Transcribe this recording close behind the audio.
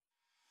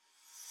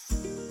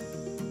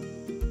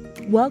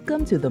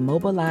Welcome to the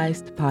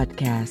Mobilized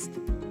Podcast.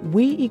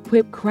 We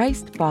equip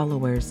Christ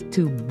followers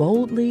to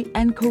boldly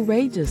and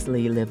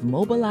courageously live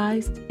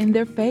mobilized in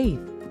their faith,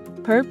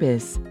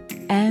 purpose,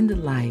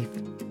 and life.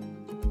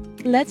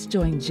 Let's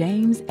join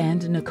James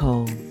and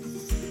Nichole.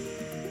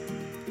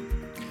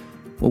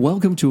 Well,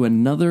 welcome to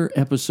another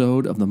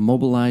episode of the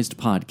Mobilized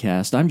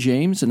Podcast. I'm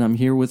James, and I'm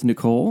here with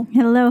Nichole.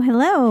 Hello,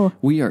 hello.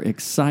 We are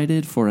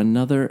excited for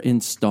another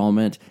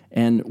installment,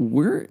 and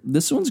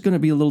this one's going to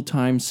be a little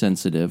time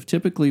sensitive.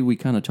 Typically, we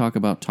kind of talk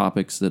about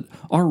topics that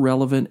are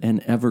relevant and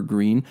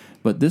evergreen,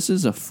 but this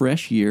is a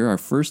fresh year, our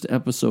first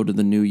episode of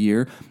the new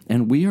year,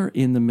 and we are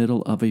in the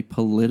middle of a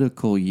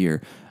political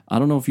year. I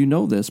don't know if you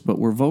know this, but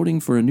we're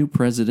voting for a new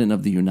president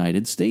of the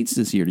United States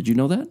this year. Did you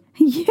know that?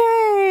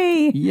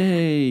 Yay!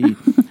 Yay!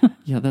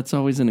 Yeah, that's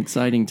always an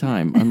exciting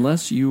time.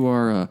 Unless you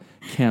are a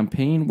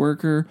campaign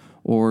worker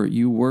or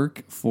you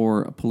work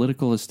for a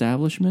political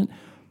establishment,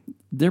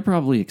 they're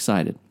probably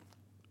excited.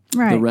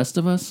 Right. The rest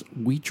of us,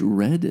 we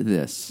dread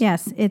this.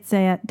 Yes, it's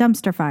a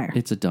dumpster fire.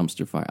 It's a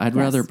dumpster fire. I'd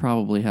rather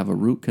probably have a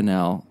root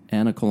canal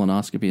and a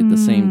colonoscopy at the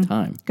same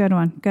time. Good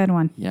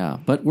one. Yeah,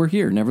 but we're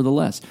here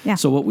nevertheless. Yeah.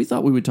 So what we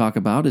thought we would talk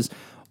about is,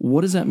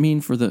 what does that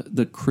mean for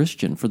the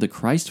Christian, for the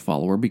Christ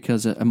follower?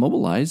 Because at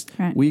Mobilized,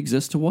 Right. we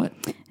exist to what?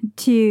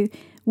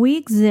 We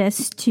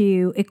exist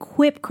to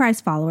equip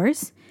Christ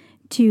followers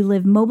to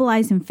live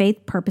mobilized in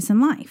faith, purpose, and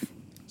life.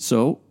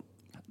 So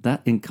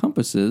that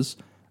encompasses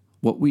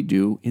what we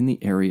do in the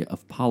area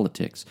of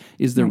politics.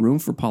 Is there room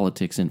for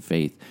politics in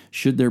faith?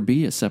 Should there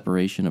be a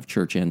separation of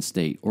church and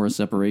state, or a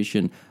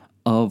separation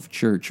of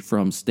church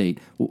from state?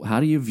 How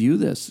do you view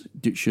this?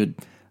 Should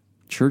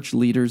church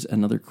leaders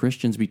and other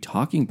Christians be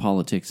talking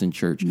politics in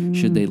church?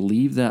 Should they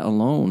leave that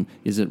alone?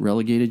 Is it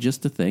relegated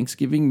just to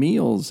Thanksgiving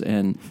meals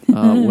and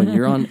when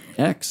you're on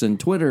X and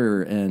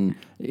Twitter and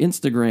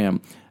Instagram?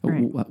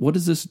 Right. What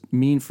does this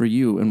mean for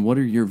you, and what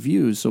are your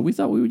views? So we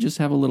thought we would just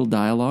have a little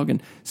dialogue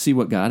and see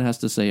what God has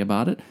to say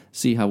about it,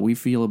 see how we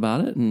feel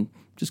about it, and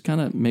just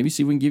kind of maybe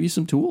see if we can give you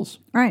some tools.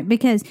 Right,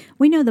 because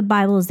we know the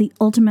Bible is the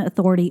ultimate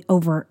authority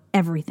over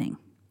everything,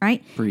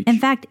 right? Preach. In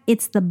fact,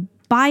 it's the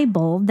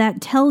Bible that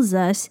tells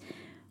us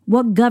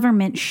what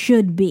government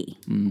should be,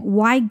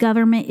 why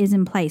government is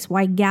in place,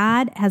 why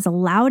God has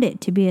allowed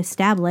it to be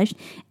established,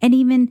 and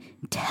even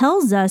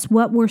tells us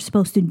what we're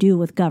supposed to do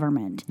with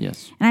government.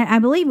 Yes. And I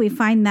believe we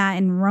find that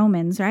in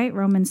Romans, right?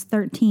 Romans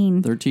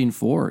 13.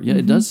 13:4. Yeah,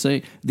 It does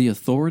say the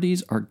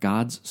authorities are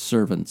God's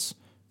servants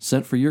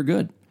sent for your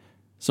good.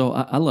 So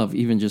I love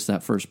even just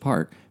that first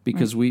part,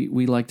 because we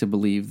like to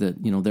believe that,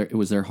 it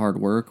was their hard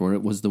work or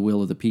it was the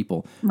will of the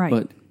people. Right.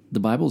 But the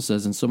Bible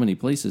says in so many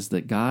places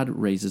that God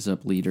raises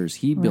up leaders,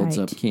 He builds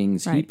up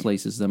kings, He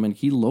places them, and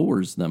He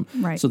lowers them.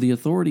 Right. So the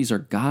authorities are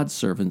God's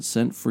servants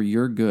sent for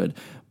your good.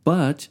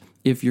 But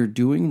if you're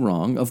doing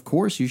wrong, of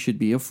course you should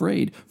be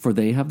afraid, for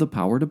they have the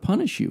power to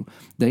punish you.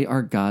 They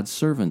are God's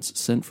servants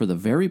sent for the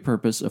very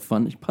purpose of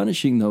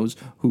punishing those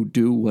who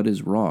do what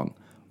is wrong.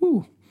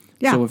 Ooh.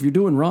 Yeah. So if you're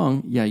doing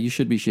wrong, you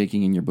should be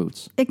shaking in your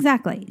boots.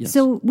 Exactly. Yes.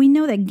 So we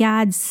know that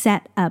God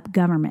set up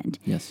government.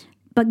 Yes.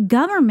 But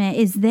government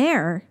is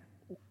there.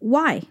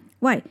 Why?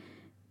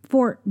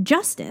 For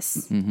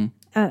justice,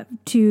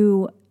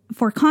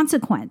 for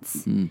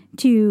consequence,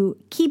 to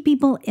keep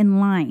people in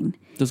line.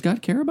 Does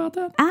God care about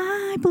that?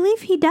 I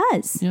believe He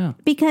does. Yeah.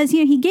 Because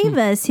He gave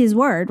us His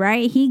word,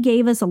 right? He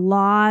gave us a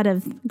lot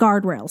of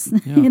guardrails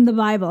in the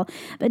Bible.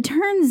 But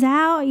turns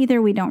out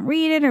either we don't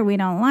read it or we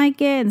don't like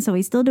it, and so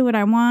we still do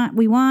what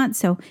we want.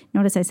 So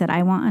notice I said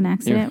I want on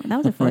accident. Yeah. That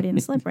was a Freudian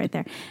slip right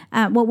there.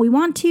 What we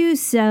want to.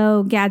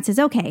 So God says,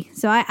 okay,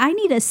 so I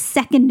need a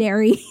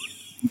secondary.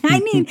 I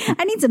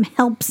need some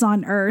helps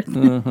on earth.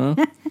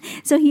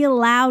 So He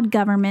allowed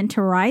government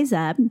to rise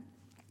up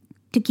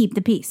to keep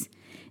the peace,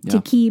 to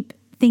keep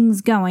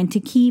things going, to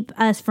keep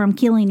us from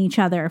killing each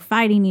other,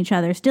 fighting each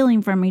other,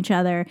 stealing from each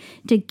other,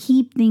 to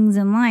keep things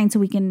in line so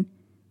we can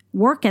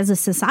work as a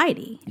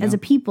society, as a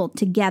people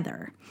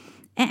together.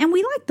 And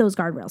we like those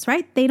guardrails,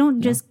 right? They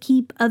don't just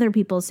keep other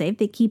people safe.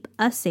 They keep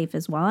us safe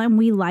as well. And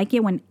we like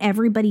it when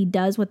everybody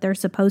does what they're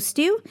supposed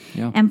to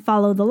and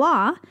follow the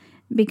law,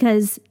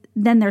 because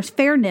then there's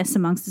fairness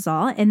amongst us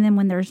all. And then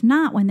when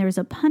there's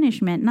a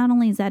punishment, not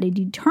only is that a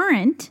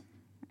deterrent,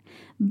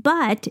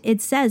 but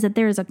it says that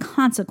there is a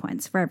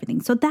consequence for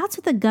everything. So that's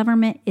what the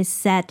government is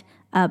set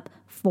up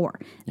for.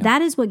 Yeah.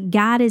 That is what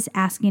God is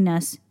asking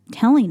us,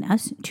 telling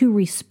us to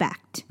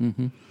respect.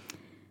 Mm-hmm.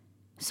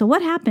 So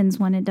what happens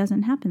when it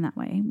doesn't happen that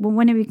way? Well,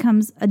 when it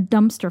becomes a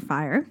dumpster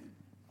fire,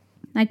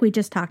 like we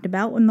just talked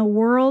about, when the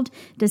world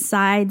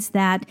decides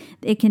that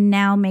it can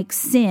now make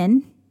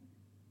sin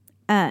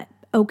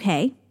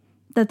okay,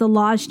 that the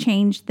laws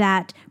change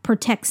that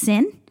protect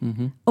sin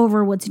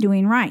over what's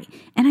doing right.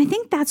 And I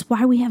think that's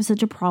why we have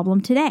such a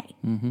problem today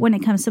when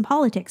it comes to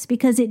politics,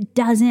 because it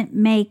doesn't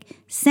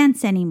make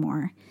sense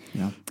anymore.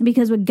 Yeah.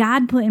 Because what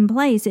God put in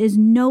place is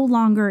no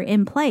longer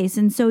in place.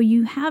 And so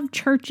you have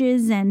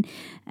churches and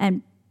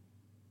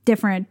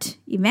different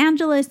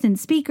evangelists and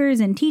speakers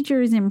and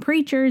teachers and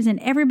preachers and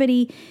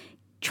everybody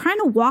trying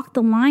to walk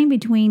the line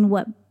between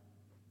what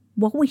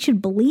what we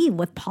should believe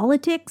with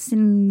politics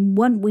and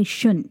what we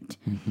shouldn't.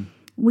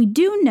 We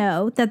do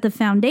know that the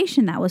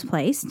foundation that was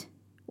placed,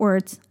 or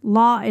it's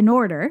law and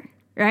order,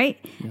 right?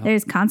 Yep.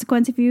 There's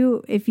consequence if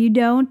you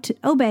don't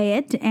obey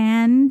it,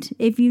 and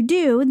if you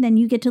do, then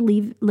you get to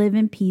live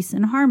in peace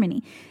and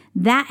harmony.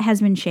 That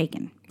has been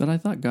shaken. But I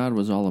thought God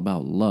was all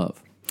about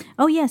love.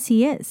 Oh, yes,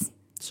 he is.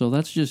 So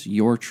that's just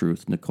your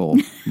truth,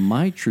 Nichole.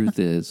 My truth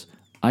is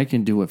I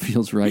can do what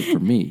feels right for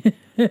me.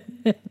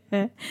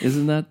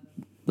 Isn't that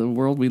the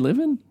world we live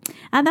in?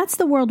 That's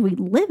the world we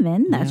live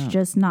in. That's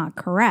just not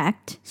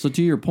correct. So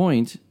to your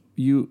point,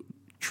 you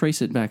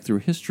trace it back through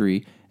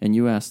history and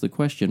you ask the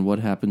question, what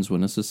happens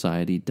when a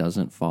society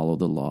doesn't follow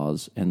the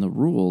laws and the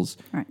rules?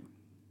 Right.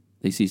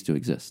 They cease to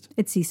exist.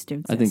 It ceased to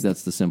exist. I think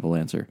that's the simple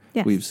answer.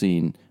 Yes. We've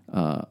seen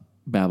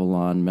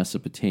Babylon,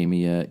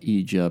 Mesopotamia,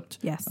 Egypt,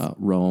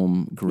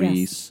 Rome,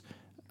 Greece,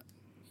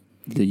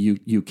 the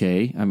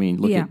UK. I mean,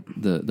 look at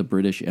the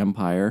British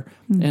Empire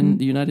and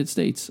the United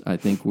States. I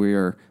think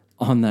we're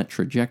on that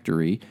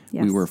trajectory.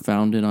 Yes. We were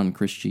founded on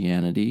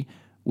Christianity.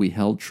 We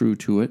held true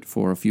to it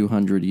for a few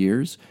hundred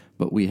years,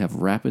 but we have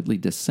rapidly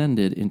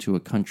descended into a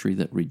country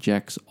that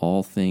rejects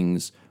all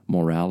things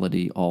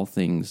morality, all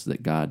things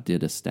that God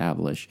did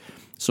establish.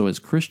 So as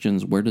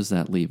Christians, where does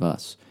that leave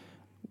us?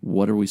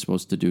 What are we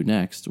supposed to do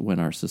next when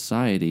our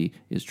society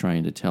is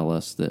trying to tell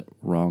us that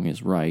wrong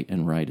is right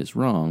and right is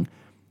wrong?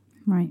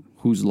 Right.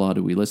 Whose law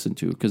do we listen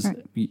to? Because,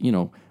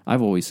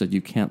 I've always said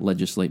you can't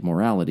legislate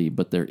morality,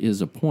 but there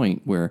is a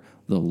point where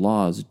the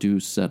laws do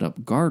set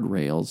up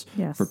guardrails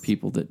for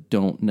people that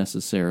don't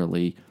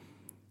necessarily,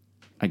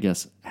 I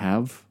guess,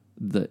 have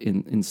the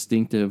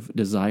instinctive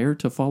desire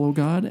to follow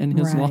God and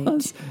his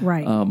laws.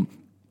 Right.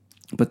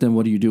 But then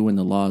what do you do when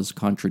the laws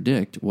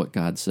contradict what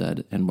God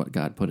said and what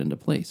God put into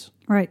place?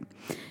 Right.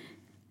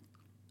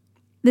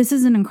 This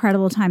is an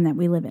incredible time that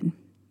we live in.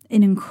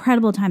 An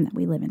incredible time that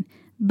we live in.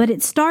 But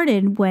it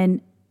started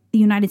when the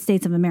United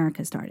States of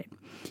America started.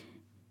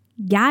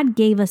 God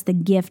gave us the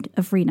gift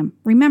of freedom.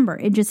 Remember,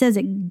 it just says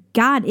that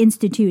God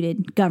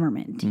instituted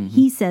government.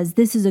 He says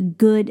this is a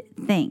good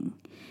thing.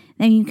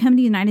 Then you come to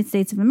the United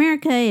States of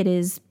America, it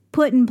is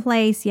put in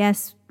place.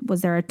 Yes,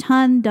 was there a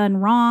ton done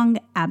wrong?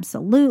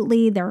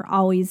 Absolutely. There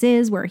always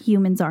is where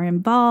humans are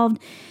involved.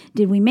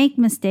 Did we make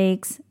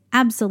mistakes?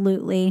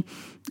 Absolutely.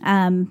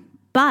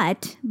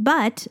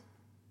 But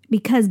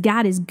because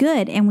God is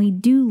good and we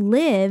do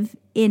live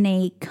in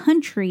a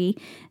country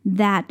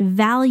that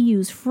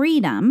values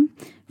freedom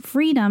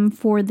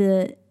for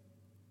the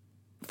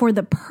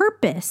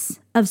purpose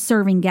of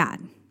serving God,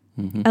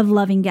 of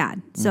loving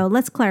God. So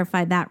let's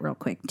clarify that real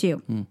quick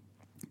too.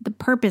 The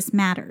purpose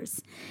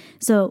matters.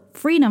 So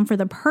freedom for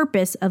the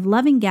purpose of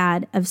loving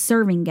God, of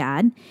serving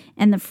God,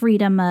 and the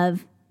freedom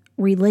of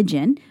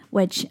religion,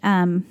 which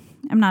I'm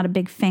not a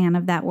big fan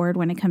of that word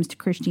when it comes to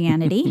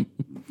Christianity.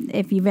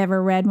 If you've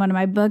ever read one of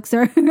my books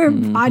or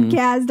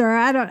podcast, or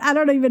I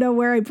don't even know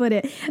where I put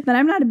it, but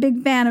I'm not a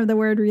big fan of the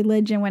word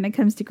religion when it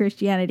comes to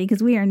Christianity,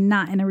 because we are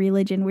not in a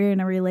religion, we're in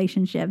a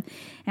relationship,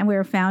 and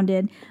we're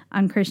founded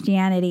on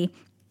Christianity.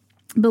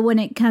 But when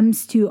it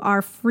comes to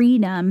our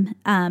freedom,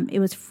 it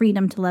was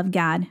freedom to love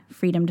God,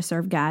 freedom to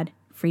serve God,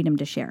 freedom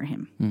to share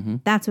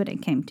him. That's what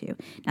it came to.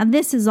 Now,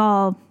 this is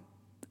all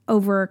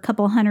over a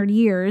couple hundred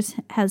years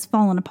has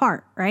fallen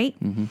apart, right?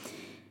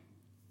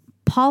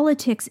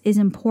 Politics is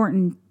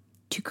important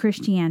to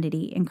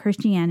Christianity and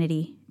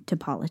Christianity to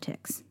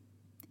politics.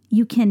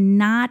 You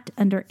cannot,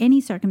 under any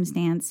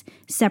circumstance,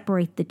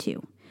 separate the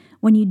two.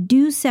 When you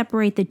do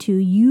separate the two,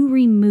 you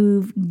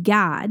remove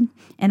God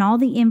and all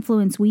the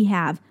influence we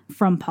have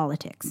from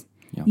politics.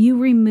 Yep. You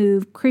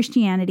remove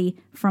Christianity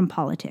from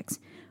politics.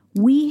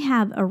 We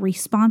have a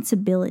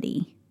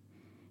responsibility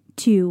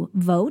to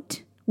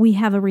vote. We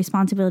have a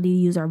responsibility to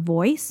use our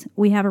voice.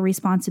 We have a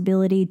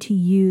responsibility to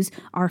use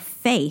our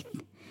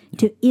faith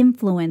to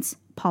influence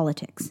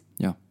politics.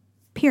 Yeah.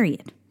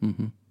 Period.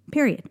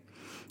 Period.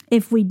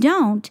 If we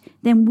don't,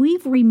 then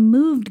we've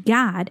removed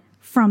God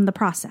from the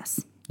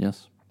process.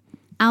 Yes.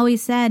 I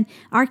always said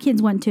our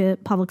kids went to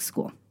public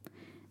school.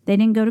 They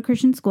didn't go to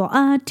Christian school.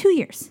 2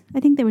 years. I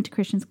think they went to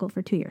Christian school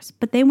for 2 years.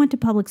 But they went to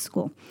public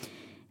school.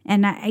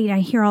 And I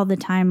hear all the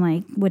time,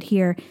 I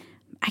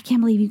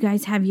can't believe you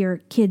guys have your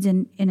kids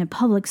in a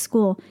public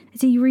school. I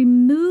say, you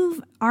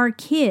remove our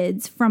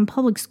kids from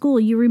public school,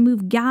 you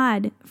remove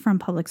God from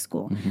public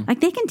school.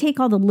 Like, they can take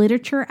all the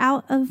literature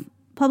out of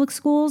public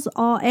schools,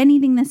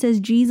 anything that says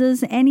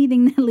Jesus,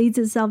 anything that leads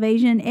to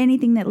salvation,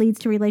 anything that leads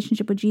to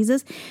relationship with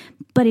Jesus.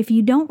 But if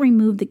you don't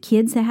remove the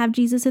kids that have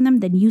Jesus in them,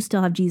 then you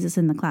still have Jesus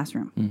in the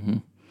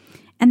classroom.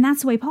 And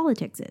that's the way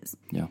politics is.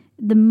 Yeah.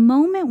 The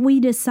moment we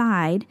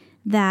decide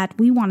that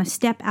we want to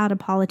step out of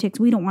politics,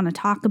 we don't want to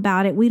talk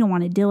about it, we don't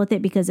want to deal with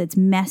it because it's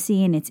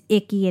messy and it's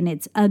icky and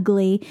it's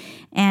ugly,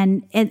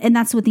 and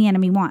that's what the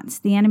enemy wants.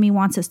 The enemy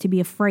wants us to be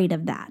afraid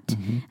of that.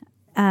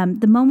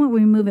 The moment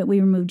we remove it,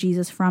 we remove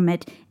Jesus from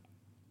it,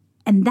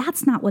 and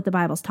that's not what the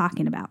Bible's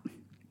talking about.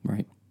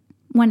 Right.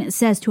 when it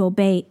says to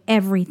obey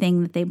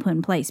everything that they put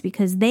in place,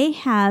 because they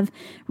have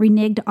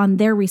reneged on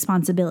their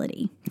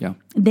responsibility. Yeah.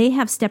 They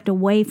have stepped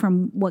away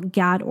from what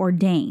God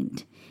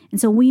ordained. And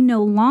so we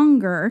no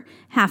longer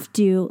have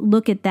to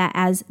look at that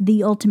as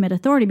the ultimate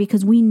authority,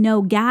 because we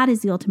know God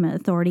is the ultimate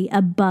authority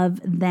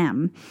above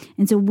them.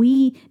 And so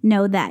we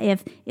know that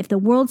if the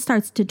world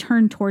starts to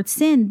turn towards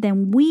sin,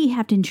 then we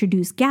have to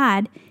introduce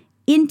God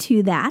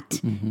into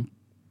that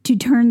to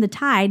turn the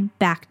tide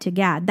back to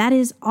God. That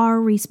is our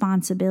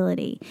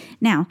responsibility.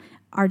 Now,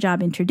 our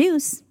job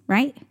introduce,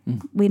 right?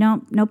 We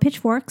don't, no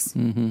pitchforks,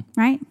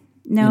 right?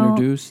 No.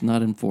 Introduce,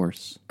 not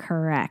enforce.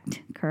 Correct.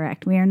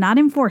 We are not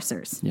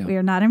enforcers. Yeah. We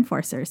are not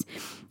enforcers.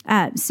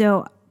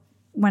 So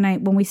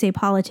when we say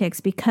politics,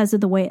 because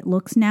of the way it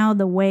looks now,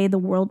 the way the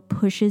world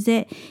pushes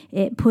it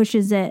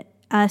pushes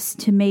us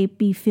to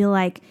maybe feel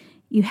like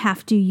you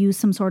have to use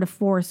some sort of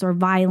force or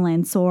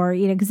violence, or,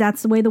 because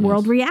that's the way the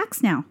world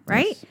reacts now,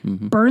 right? Yes.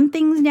 Mm-hmm. Burn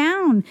things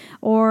down,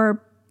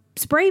 or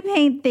spray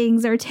paint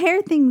things, or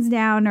tear things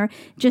down, or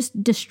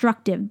just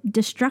destructive.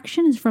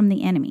 Destruction is from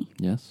the enemy.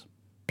 Yes.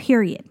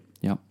 Period.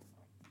 Yep.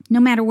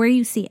 No matter where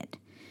you see it,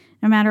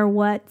 no matter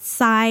what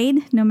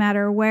side, no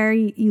matter where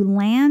you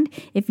land,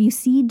 if you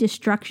see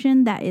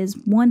destruction, that is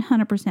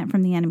 100%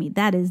 from the enemy.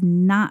 That is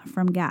not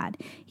from God.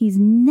 He's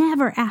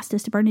never asked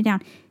us to burn it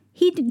down.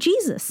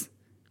 Jesus,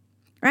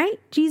 right?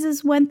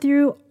 Jesus went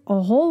through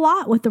a whole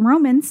lot with the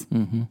Romans,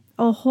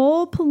 a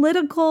whole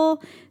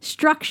political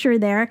structure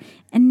there,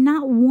 and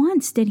not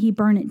once did he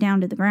burn it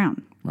down to the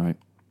ground. Right.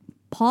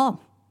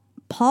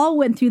 Paul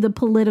went through the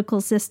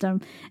political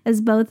system as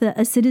both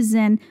a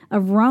citizen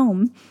of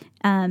Rome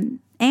and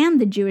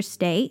the Jewish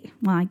state.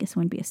 Well, I guess it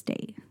wouldn't be a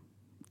state.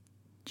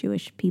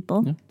 Jewish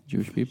people. Yeah,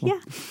 Jewish people. Yeah.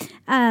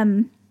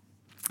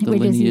 The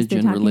lineage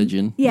and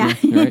religion. Yeah.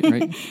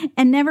 Right.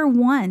 And never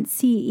once,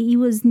 he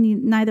was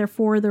neither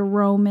for the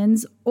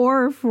Romans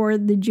or for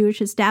the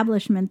Jewish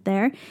establishment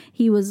there.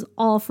 He was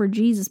all for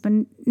Jesus, but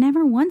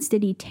never once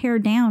did he tear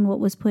down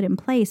what was put in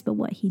place. But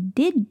what he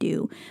did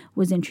do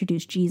was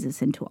introduce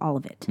Jesus into all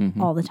of it,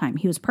 all the time.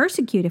 He was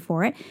persecuted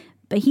for it,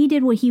 but he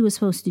did what he was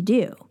supposed to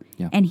do.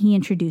 Yeah. And he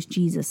introduced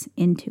Jesus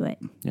into it.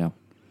 Yeah.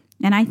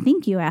 And I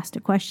think you asked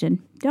a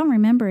question. Don't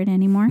remember it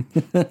anymore,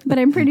 but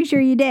I'm pretty sure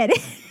you did.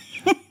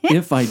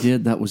 If I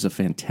did, that was a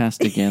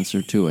fantastic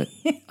answer to it.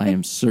 I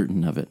am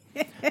certain of it.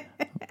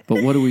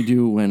 But what do we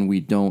do when we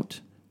don't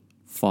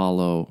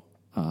follow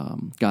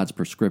God's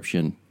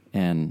prescription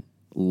and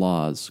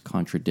laws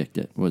contradict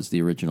it, was the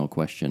original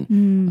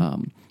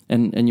question.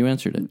 And you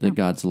answered it, that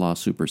God's law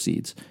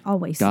supersedes.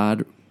 Always.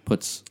 God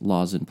puts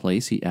laws in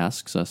place. He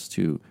asks us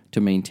to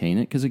maintain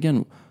it. Because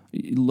again,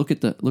 look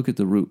at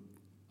the root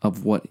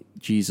of what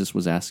Jesus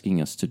was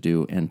asking us to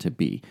do and to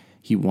be.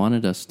 He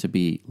wanted us to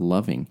be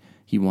loving.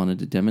 He wanted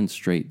to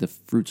demonstrate the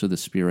fruits of the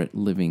Spirit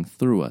living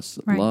through us.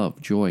 Right.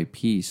 Love, joy,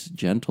 peace,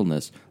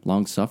 gentleness,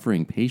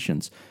 long-suffering,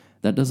 patience.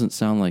 That doesn't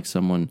sound like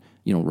someone,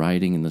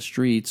 rioting in the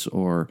streets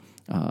or,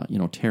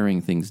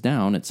 tearing things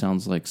down. It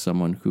sounds like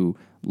someone who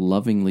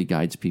lovingly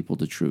guides people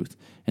to truth.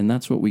 And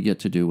that's what we get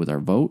to do with our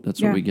vote.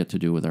 That's what we get to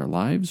do with our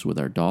lives, with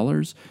our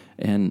dollars.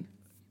 And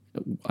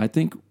I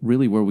think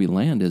really where we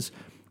land is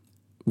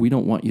we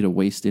don't want you to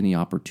waste any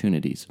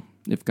opportunities.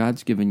 If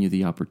God's given you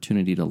the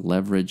opportunity to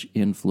leverage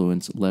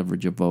influence,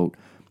 leverage a vote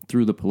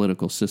through the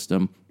political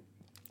system,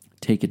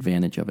 take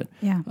advantage of it.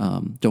 Yeah.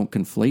 Don't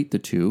conflate the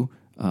two.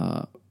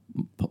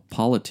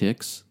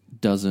 Politics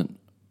doesn't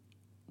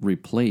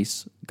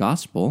replace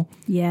gospel.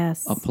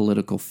 Yes. A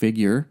political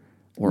figure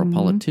or a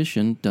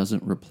politician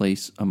doesn't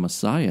replace a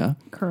Messiah.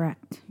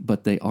 Correct.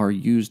 But they are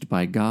used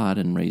by God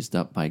and raised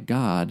up by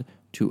God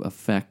to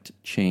effect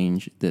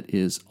change that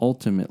is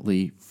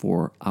ultimately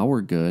for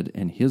our good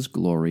and His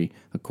glory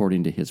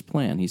according to His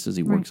plan. He says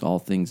He works all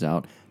things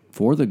out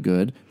for the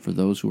good, for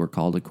those who are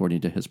called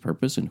according to His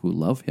purpose and who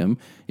love Him.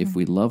 If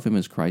we love Him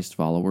as Christ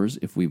followers,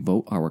 if we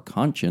vote our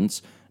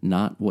conscience,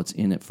 not what's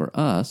in it for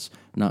us,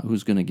 not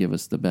who's going to give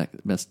us the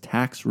best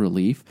tax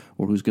relief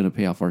or who's going to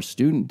pay off our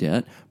student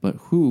debt, but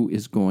who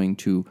is going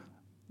to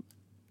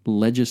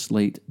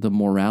legislate the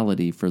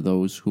morality for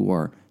those who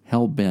are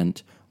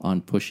hell-bent on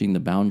pushing the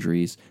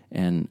boundaries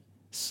and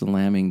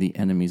slamming the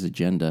enemy's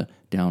agenda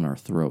down our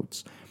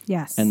throats.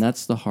 Yes. And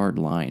that's the hard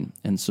line.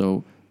 And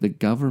so the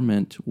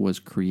government was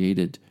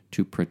created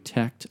to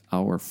protect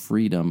our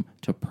freedom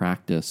to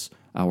practice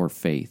our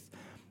faith.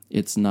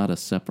 It's not a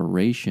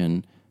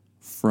separation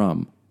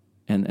from,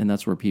 and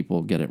that's where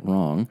people get it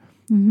wrong.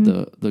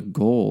 The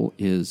goal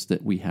is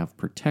that we have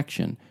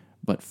protection,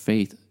 but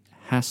faith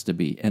has to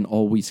be and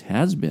always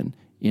has been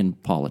in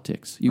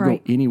politics. You go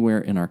anywhere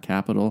in our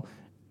capital,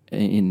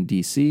 in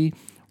D.C.,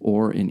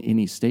 or in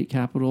any state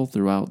capital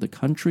throughout the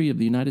country of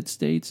the United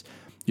States,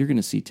 you're going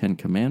to see 10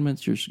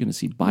 Commandments. You're going to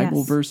see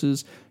Bible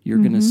verses. You're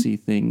going to see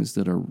things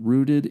that are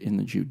rooted in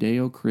the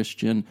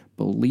Judeo-Christian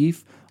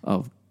belief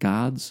of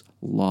God's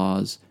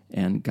laws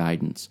and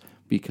guidance,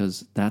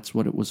 because that's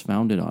what it was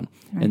founded on.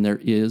 Right. And there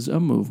is a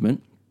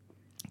movement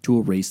to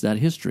erase that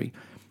history,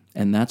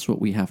 and that's what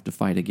we have to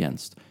fight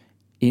against.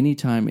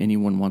 Anytime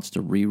anyone wants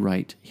to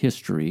rewrite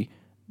history,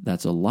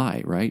 that's a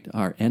lie, right?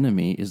 Our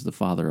enemy is the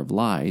father of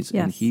lies,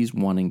 and he's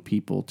wanting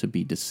people to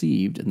be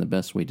deceived, and the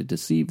best way to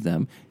deceive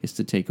them is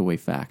to take away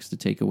facts, to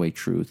take away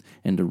truth,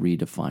 and to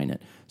redefine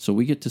it. So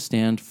we get to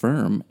stand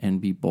firm and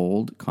be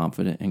bold,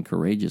 confident, and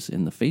courageous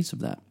in the face of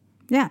that.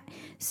 Yeah.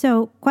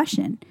 So,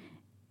 question,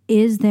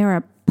 is there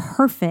a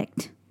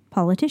perfect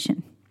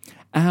politician?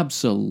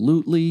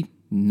 Absolutely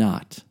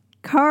not.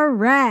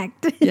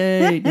 Correct.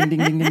 Yay. Ding, ding,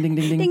 ding, ding, ding, ding,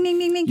 ding. Ding, ding,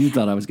 ding, ding. You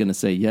thought I was going to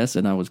say yes,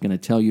 and I was going to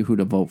tell you who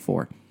to vote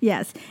for.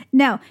 Yes.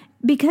 No,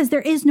 because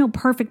there is no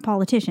perfect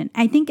politician.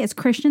 I think as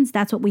Christians,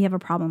 that's what we have a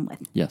problem with.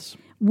 Yes.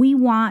 We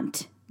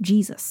want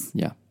Jesus.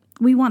 Yeah.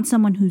 We want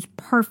someone who's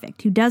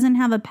perfect, who doesn't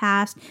have a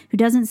past, who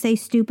doesn't say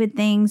stupid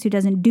things, who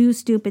doesn't do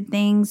stupid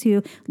things,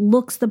 who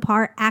looks the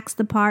part, acts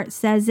the part,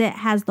 says it,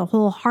 has the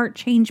whole heart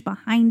change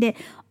behind it.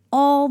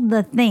 All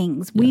the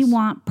things. Yes. We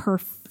want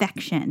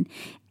perfection.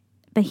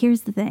 But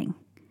here's the thing.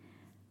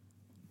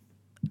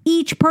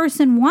 Each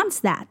person wants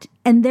that.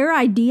 And their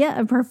idea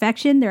of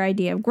perfection, their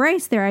idea of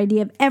grace, their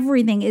idea of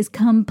everything is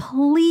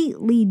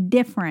completely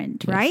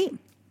different, right?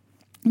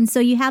 And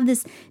so you have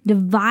this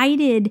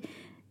divided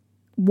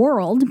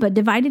world, but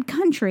divided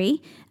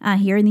country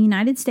here in the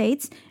United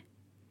States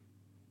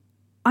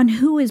on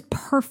who is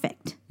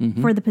perfect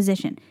for the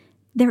position.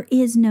 There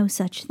is no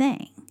such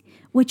thing,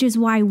 which is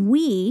why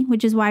we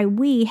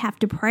have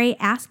to pray,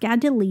 ask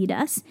God to lead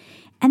us,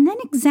 and then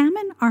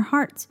examine our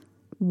hearts.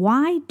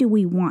 Why do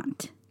we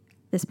want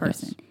this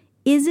person? Yes.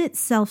 Is it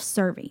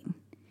self-serving?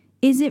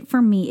 Is it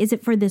for me? Is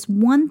it for this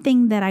one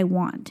thing that I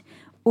want?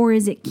 Or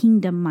is it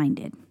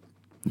kingdom-minded?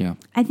 Yeah.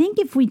 I think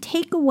if we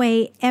take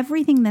away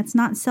everything that's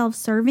not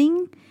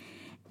self-serving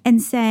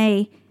and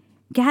say,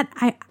 God,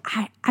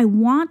 I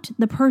want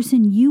the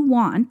person you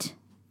want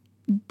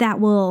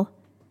that will,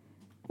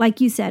 like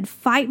you said,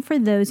 fight for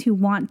those who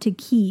want to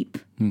keep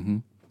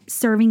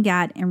serving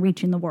God and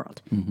reaching the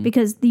world.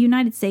 Because the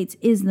United States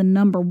is the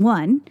number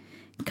one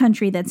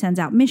country that sends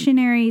out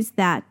missionaries,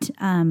 that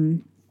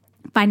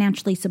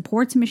financially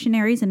supports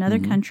missionaries in other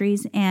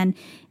countries and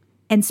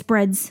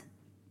spreads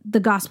the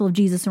gospel of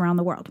Jesus around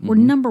the world. We're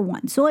number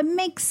one. So it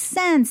makes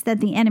sense that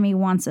the enemy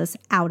wants us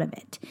out of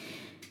it.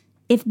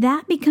 If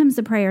that becomes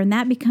the prayer and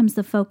that becomes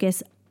the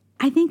focus,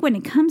 I think when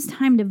it comes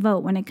time to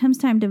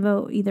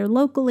vote either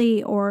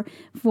locally or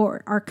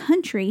for our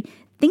country,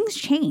 things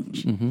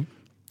change.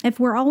 If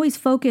we're always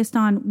focused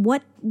on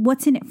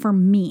what's in it for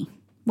me,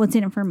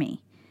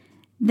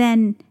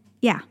 then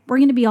we're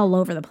going to be all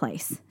over the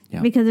place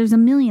because there's a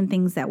million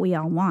things that we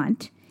all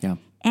want. Yeah.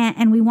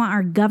 And we want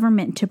our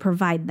government to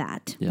provide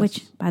that,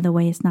 which, by the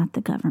way, is not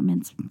the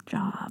government's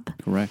job.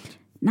 Correct.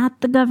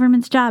 Not the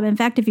government's job. In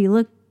fact, if you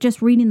look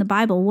just reading the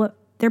Bible,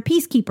 they're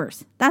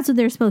peacekeepers. That's what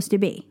they're supposed to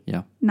be.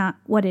 Yeah. Not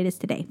what it is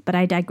today. But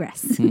I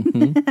digress.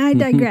 I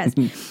digress.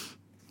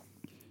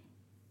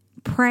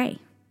 Pray.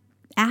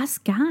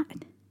 Ask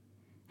God.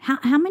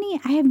 How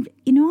many I have,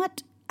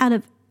 out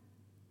of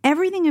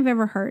everything I've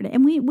ever heard,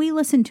 and we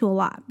listen to a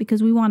lot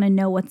because we want to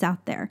know what's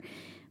out there.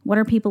 What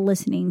are people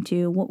listening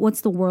to?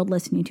 What's the world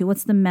listening to?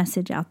 What's the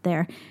message out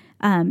there?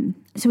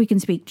 So we can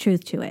speak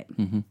truth to it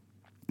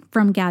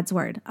from God's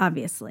word,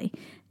 obviously.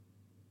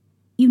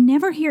 You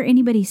never hear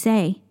anybody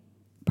say,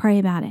 pray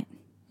about it.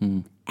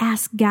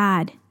 Ask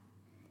God.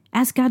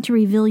 Ask God to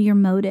reveal your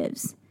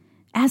motives.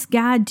 Ask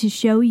God to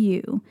show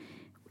you.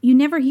 You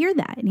never hear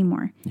that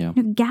anymore. Yeah.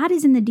 God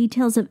is in the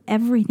details of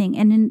everything.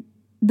 And in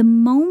the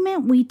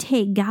moment we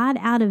take God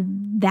out of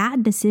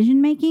that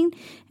decision making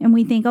and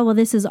we think, oh, well,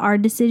 this is our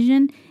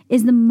decision,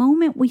 is the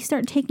moment we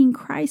start taking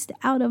Christ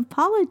out of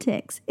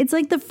politics. It's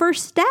like the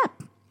first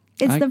step.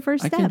 It's the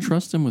first step. I can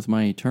trust him with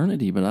my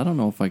eternity, but I don't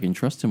know if I can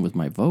trust him with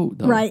my vote,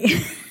 though. Right.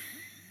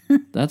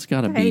 That's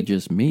got to be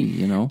just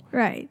me,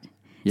 Right.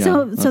 Yeah,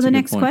 so the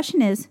next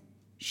question is,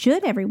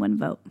 should everyone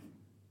vote?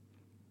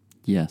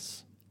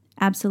 Yes.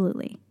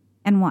 Absolutely.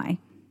 And why?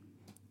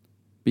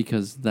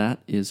 Because that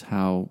is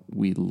how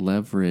we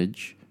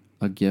leverage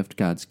a gift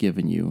God's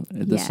given you.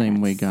 The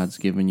same way God's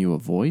given you a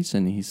voice,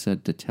 and he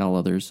said to tell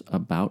others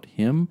about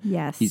him.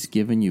 Yes. He's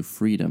given you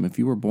freedom. If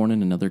you were born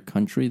in another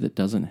country that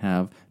doesn't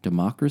have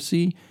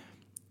democracy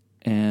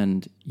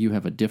and you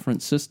have a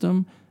different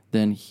system,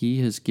 then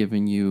he has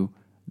given you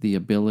the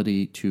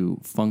ability to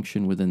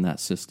function within that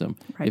system.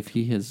 Right. If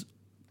he has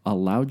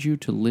allowed you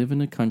to live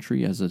in a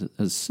country as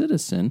a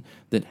citizen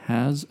that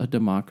has a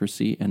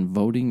democracy and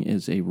voting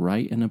is a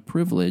right and a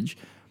privilege,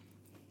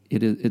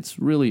 it's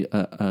really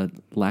a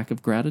lack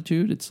of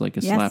gratitude. It's like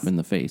a slap in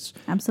the face.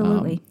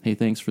 Absolutely. Hey,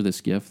 thanks for this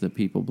gift that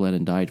people bled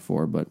and died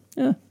for, but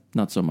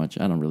not so much.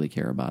 I don't really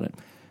care about it.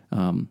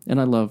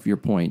 And I love your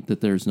point that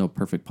there's no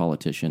perfect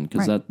politician,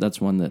 because that's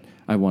one that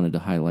I wanted to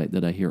highlight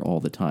that I hear all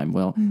the time.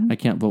 Well, I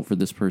can't vote for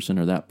this person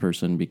or that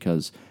person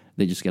because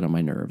they just get on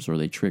my nerves or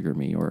they trigger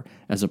me, or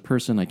as a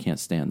person, I can't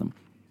stand them.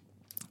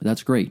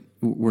 That's great.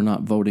 We're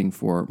not voting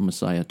for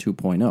Messiah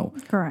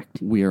 2.0. Correct.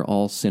 We are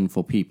all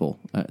sinful people.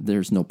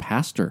 There's no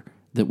pastor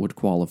that would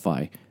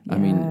qualify. Yes. I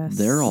mean,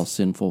 they're all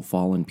sinful,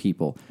 fallen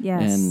people.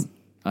 Yes.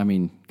 I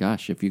mean,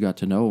 gosh, if you got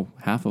to know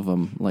half of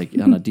them, like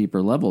on a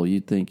deeper level,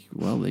 you'd think,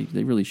 well,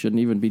 they really shouldn't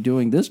even be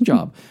doing this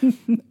job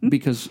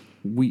because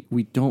we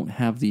don't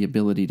have the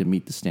ability to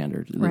meet the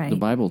standard. Right. The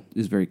Bible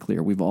is very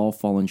clear. We've all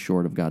fallen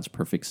short of God's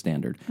perfect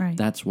standard. Right.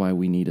 That's why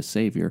we need a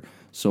Savior.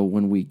 So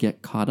when we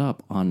get caught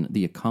up on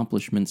the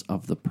accomplishments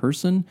of the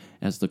person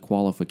as the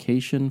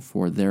qualification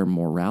for their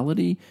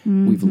morality,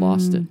 we've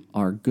lost it.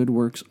 Our good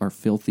works are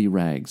filthy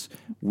rags.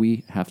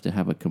 We have to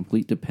have a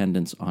complete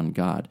dependence on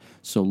God.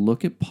 So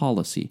look at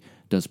policy.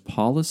 Does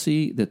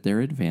policy that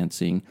they're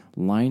advancing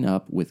line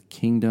up with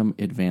kingdom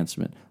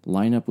advancement,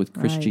 line up with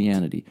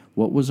Christianity?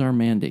 What was our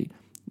mandate?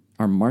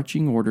 Our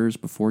marching orders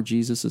before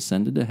Jesus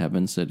ascended to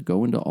heaven said,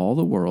 go into all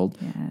the world,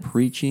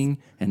 preaching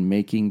and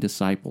making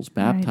disciples.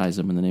 Baptize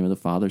them in the name of the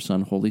Father,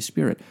 Son, Holy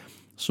Spirit.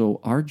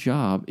 So our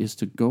job is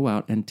to go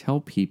out and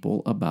tell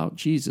people about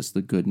Jesus,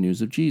 the good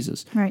news of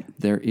Jesus. Right.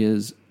 There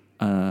is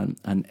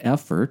an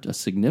effort, a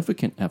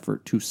significant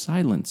effort, to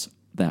silence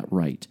that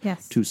right,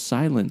 to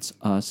silence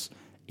us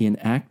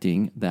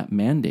enacting that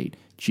mandate.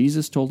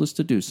 Jesus told us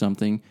to do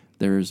something.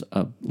 There's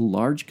a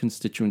large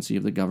constituency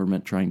of the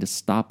government trying to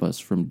stop us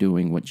from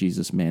doing what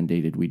Jesus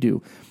mandated we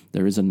do.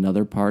 There is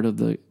another part of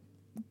the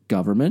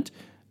government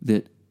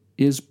that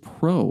is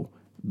pro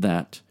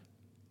that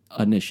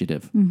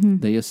initiative.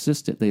 They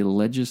assist it. They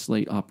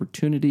legislate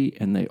opportunity,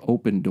 and they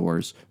open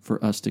doors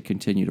for us to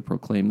continue to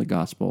proclaim the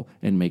gospel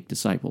and make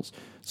disciples.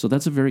 So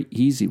that's a very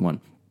easy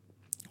one.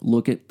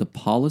 Look at the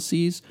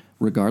policies,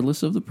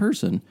 regardless of the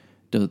person.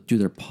 Do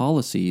their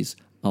policies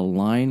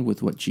align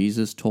with what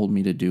Jesus told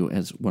me to do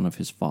as one of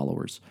his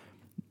followers?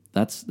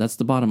 That's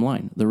the bottom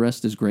line. The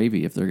rest is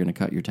gravy if they're going to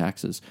cut your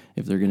taxes,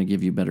 if they're going to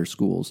give you better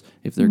schools,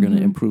 if they're going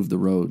to improve the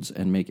roads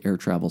and make air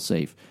travel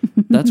safe.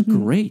 That's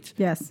great.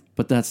 Yes.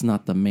 But that's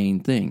not the main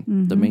thing.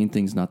 The main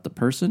thing's not the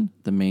person.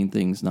 The main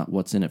thing's not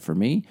what's in it for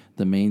me.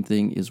 The main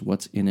thing is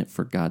what's in it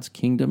for God's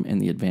kingdom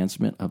and the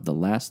advancement of the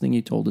last thing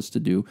he told us to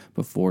do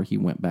before he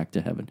went back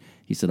to heaven.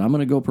 He said, I'm going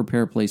to go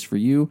prepare a place for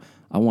you.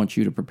 I want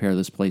you to prepare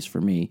this place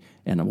for me,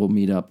 and we'll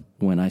meet up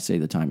when I say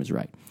the time is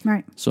right.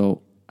 Right.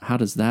 So how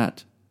does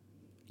that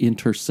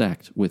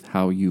intersect with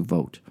how you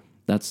vote?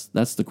 That's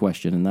the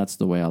question, and that's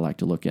the way I like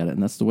to look at it,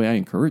 and that's the way I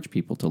encourage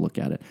people to look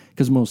at it,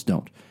 because most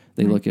don't.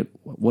 They look at,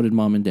 what did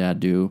mom and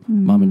dad do?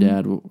 Mom and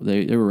dad,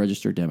 they were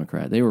registered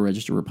Democrat. They were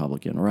registered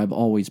Republican, or I've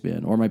always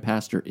been, or my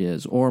pastor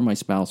is, or my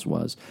spouse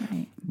was.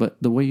 Right. But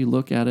the way you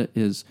look at it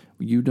is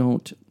you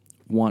don't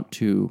want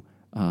to,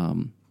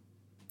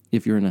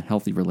 if you're in a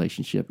healthy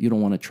relationship, you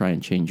don't want to try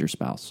and change your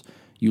spouse.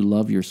 You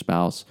love your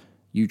spouse.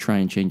 You try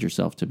and change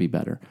yourself to be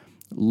better.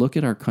 Look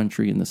at our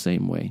country in the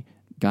same way.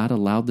 God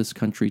allowed this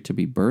country to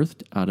be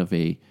birthed out of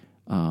a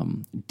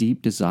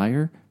deep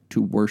desire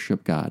to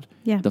worship God.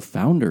 Yeah. The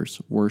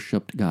founders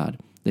worshiped God.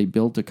 They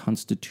built a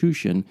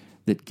constitution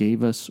that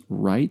gave us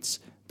rights,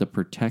 the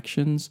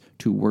protections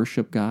to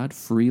worship God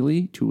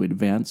freely, to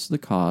advance the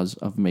cause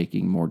of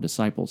making more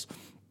disciples.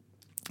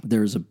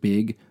 There's a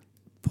big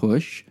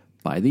push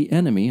by the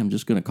enemy. I'm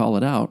just going to call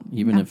it out.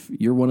 Even if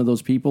you're one of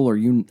those people or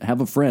you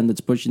have a friend that's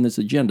pushing this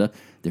agenda,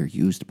 they're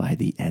used by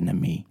the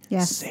enemy,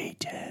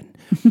 Satan.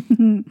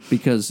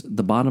 Because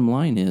the bottom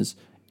line is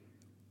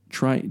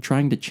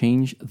trying to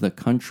change the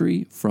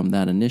country from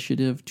that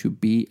initiative to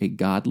be a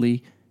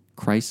godly,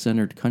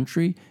 Christ-centered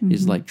country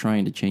is like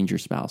trying to change your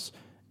spouse.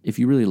 If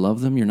you really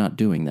love them, you're not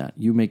doing that.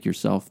 You make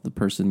yourself the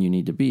person you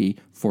need to be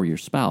for your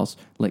spouse.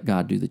 Let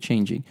God do the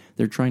changing.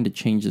 They're trying to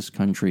change this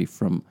country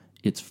from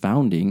its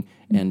founding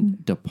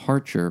and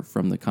departure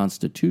from the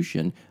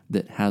Constitution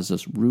that has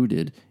us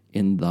rooted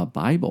in the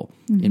Bible,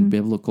 in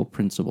biblical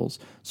principles.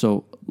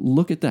 So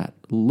look at that.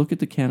 Look at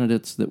the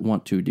candidates that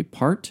want to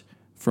depart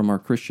from our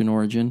Christian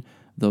origin,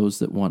 those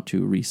that want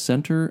to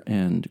recenter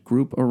and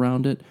group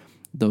around it,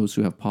 those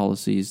who have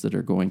policies that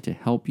are going to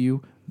help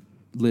you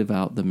live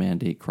out the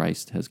mandate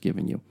Christ has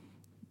given you.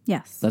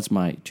 Yes. That's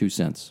my 2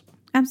 cents.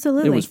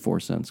 Absolutely. It was 4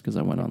 cents because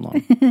I went on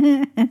long.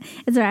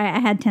 It's all right. I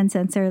had 10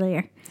 cents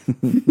earlier.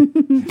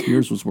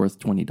 Yours was worth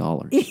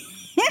 $20.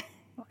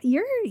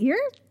 You're,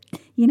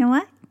 you know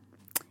what?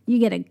 You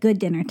get a good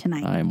dinner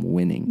tonight. I am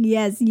winning.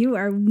 Yes, you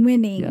are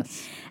winning.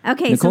 Yes.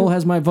 Okay. Nicole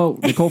has my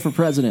vote. Nicole for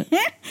president.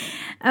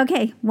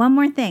 Okay. One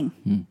more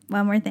thing.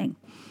 One more thing.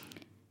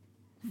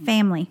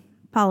 Family,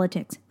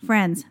 politics,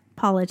 friends,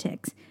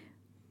 politics.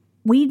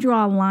 We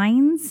draw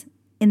lines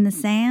in the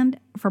sand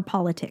for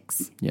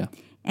politics. Yeah.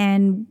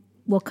 And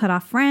we'll cut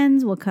off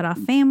friends, we'll cut off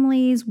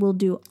families, we'll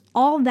do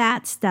all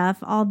that stuff,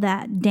 all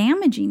that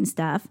damaging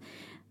stuff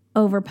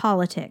over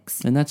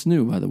politics. And that's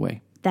new, by the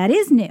way. That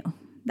is new.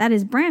 That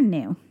is brand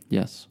new.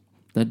 Yes.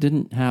 That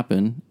didn't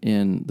happen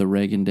in the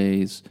Reagan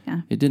days.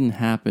 Yeah. It didn't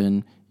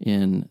happen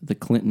in the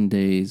Clinton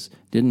days.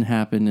 Didn't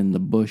happen in the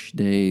Bush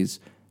days.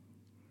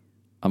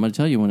 I'm going to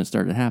tell you when it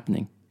started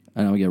happening.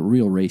 I know we get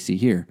real racy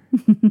here.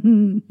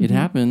 It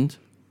happened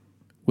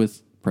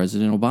with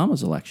President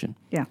Obama's election.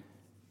 Yeah.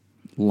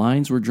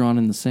 Lines were drawn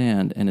in the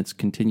sand, and it's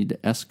continued to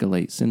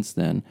escalate since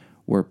then,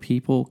 where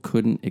people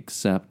couldn't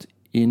accept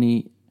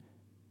any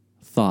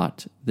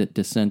thought that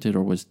dissented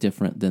or was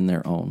different than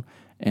their own.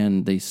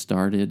 And they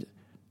started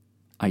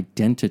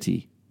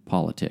identity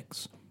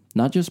politics.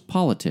 Not just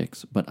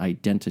politics, but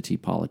identity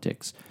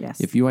politics.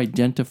 Yes. If you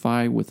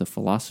identify with a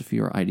philosophy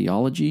or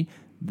ideology,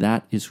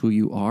 that is who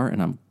you are,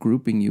 and I'm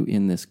grouping you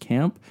in this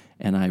camp,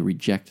 and I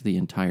reject the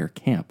entire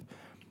camp.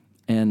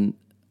 And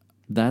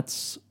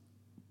that's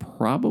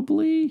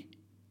probably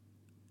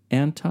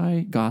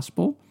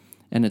anti-gospel,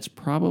 and it's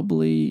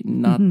probably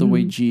not the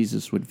way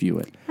Jesus would view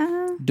it.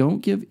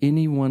 Don't give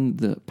anyone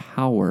the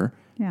power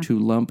to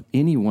lump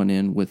anyone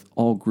in with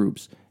all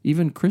groups.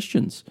 Even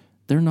Christians,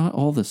 they're not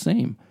all the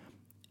same.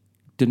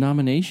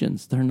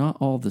 Denominations, they're not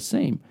all the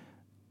same.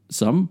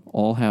 Some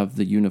all have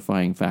the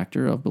unifying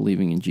factor of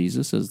believing in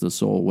Jesus as the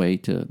sole way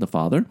to the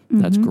Father.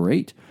 That's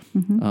great.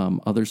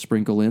 Others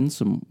sprinkle in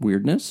some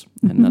weirdness,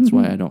 and that's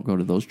why I don't go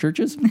to those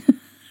churches.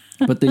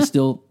 But they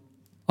still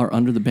are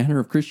under the banner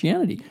of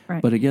Christianity.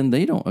 Right. But again,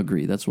 they don't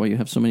agree. That's why you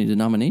have so many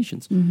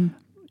denominations.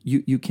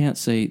 You can't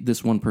say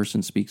this one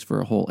person speaks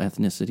for a whole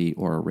ethnicity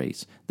or a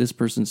race. This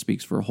person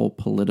speaks for a whole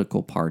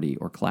political party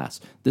or class.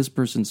 This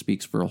person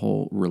speaks for a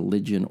whole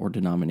religion or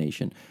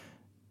denomination.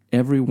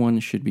 Everyone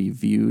should be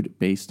viewed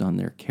based on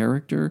their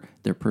character,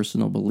 their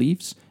personal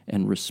beliefs,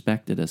 and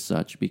respected as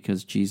such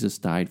because Jesus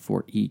died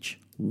for each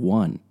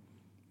one.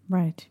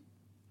 Right.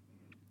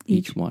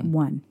 Each one.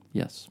 One.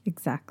 Yes.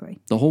 Exactly.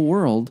 The whole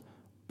world,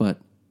 but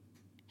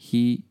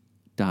he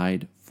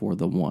died for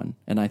the one.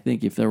 And I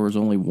think if there was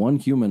only one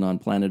human on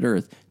planet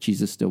Earth,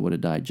 Jesus still would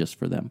have died just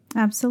for them.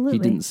 Absolutely. He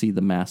didn't see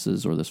the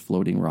masses or this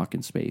floating rock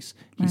in space.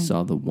 He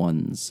saw the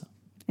ones.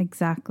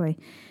 Exactly.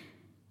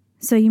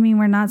 So you mean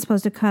we're not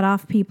supposed to cut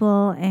off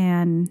people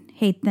and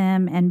hate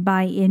them and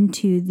buy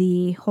into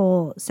the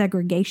whole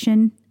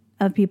segregation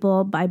of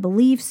people by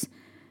beliefs,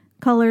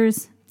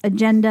 colors,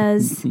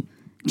 agendas,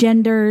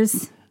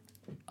 genders?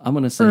 I'm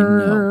going to say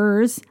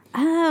no.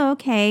 Oh,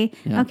 okay.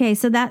 Yeah. Okay,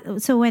 so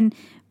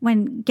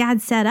when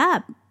God set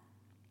up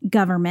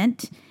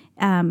government,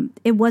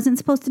 it wasn't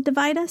supposed to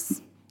divide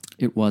us?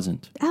 It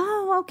wasn't.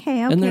 Oh, okay.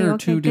 And there are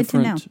okay. two Good to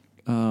know.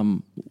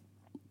 different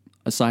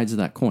sides of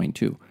that coin,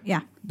 too.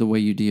 Yeah. The way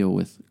you deal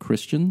with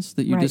Christians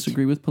that you Right.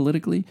 disagree with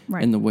politically,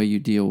 Right. and the way you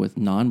deal with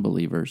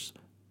non-believers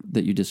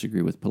that you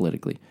disagree with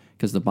politically.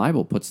 Because the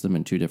Bible puts them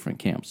in two different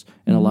camps.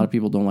 And a lot of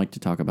people don't like to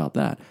talk about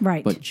that.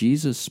 Right. But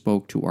Jesus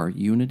spoke to our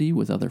unity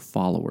with other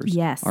followers.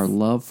 Yes. Our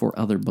love for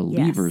other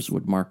believers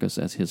would mark us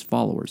as his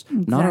followers.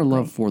 Not our Exactly.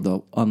 love for the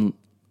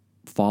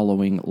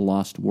unfollowing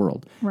lost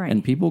world. Right.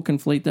 And people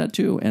conflate that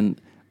too. And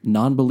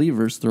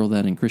non-believers throw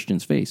that in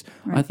Christians' face.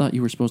 I thought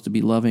you were supposed to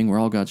be loving. We're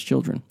all God's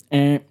children.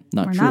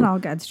 Not We're true. not all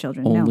God's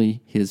children.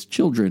 Only his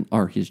children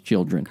are his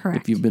children.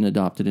 Correct. If you've been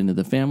adopted into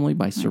the family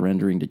by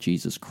surrendering to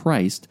Jesus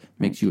Christ,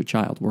 makes you a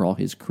child. We're all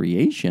his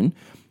creation,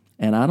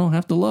 and I don't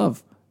have to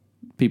love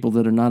people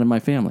that are not in my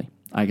family.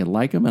 I could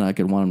like them and I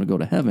could want them to go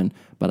to heaven,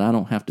 but I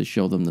don't have to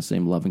show them the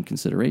same love and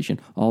consideration.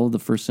 All of the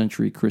first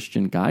century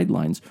Christian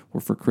guidelines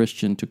were for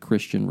Christian to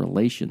Christian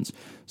relations.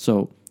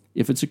 So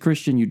if it's a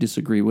Christian you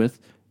disagree with,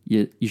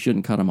 you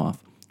shouldn't cut them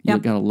off. You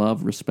Yep. got to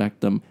love,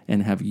 respect them,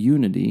 and have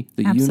unity,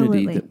 the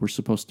Absolutely. unity that we're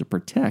supposed to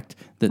protect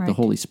that the Right.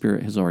 Holy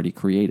Spirit has already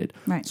created.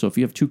 Right. So if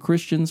you have two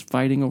Christians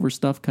fighting over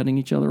stuff, cutting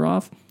each other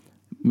off,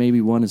 maybe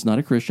one is not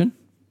a Christian.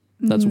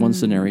 That's one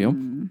scenario.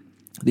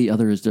 The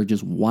other is they're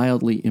just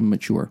wildly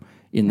immature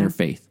in their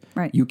faith.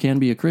 Right. You can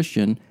be a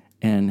Christian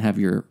and have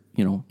your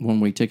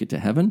one-way ticket to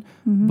heaven,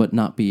 but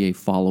not be a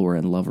follower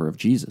and lover of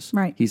Jesus.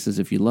 Right. He says,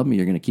 if you love me,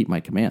 you're going to keep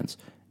my commands.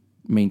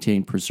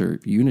 Maintain,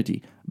 preserve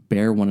unity,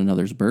 bear one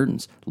another's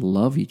burdens,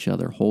 love each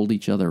other, hold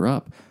each other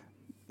up,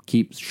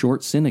 keep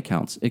short sin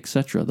accounts,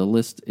 etc. The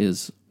list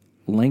is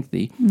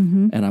lengthy,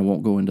 and I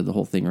won't go into the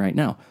whole thing right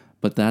now,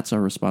 but that's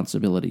our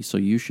responsibility. So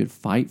you should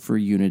fight for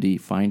unity,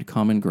 find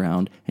common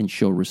ground, and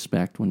show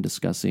respect when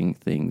discussing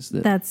things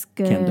that That's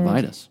good. can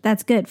divide us.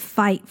 That's good.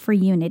 Fight for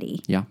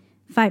unity. Yeah,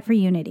 Fight for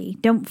unity.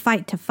 Don't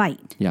fight to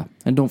fight. yeah.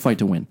 And don't fight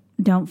to win.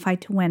 Don't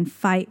fight to win.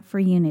 Fight for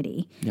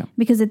unity. Yeah.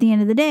 Because at the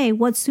end of the day,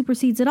 what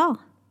supersedes it all?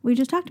 We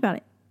just talked about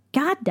it.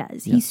 God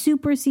does. He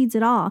supersedes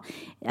it all.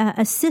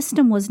 A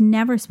system was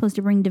never supposed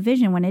to bring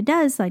division. When it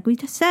does, like we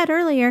just said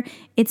earlier,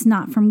 it's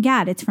not from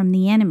God. It's from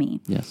the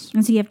enemy. Yes.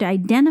 And so you have to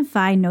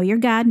identify, know your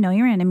God, know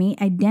your enemy,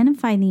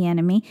 identify the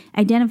enemy,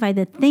 identify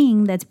the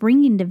thing that's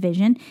bringing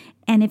division.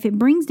 And if it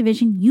brings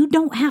division, you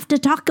don't have to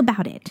talk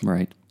about it.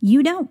 Right.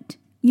 You don't.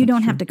 You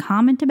don't have to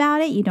comment about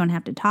it. You don't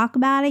have to talk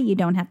about it. You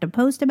don't have to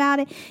post about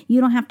it.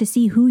 You don't have to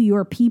see who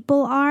your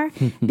people are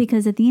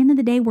because at the end of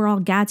the day, we're all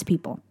God's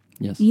people.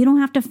 Yes. You don't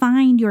have to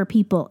find your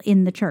people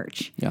in the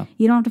church. Yeah.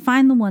 You don't have to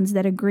find the ones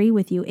that agree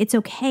with you. It's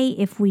okay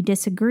if we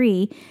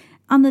disagree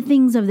on the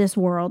things of this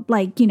world,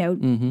 like,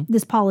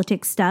 this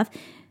politics stuff.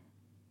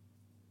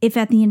 If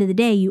at the end of the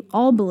day, you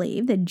all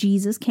believe that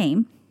Jesus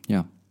came,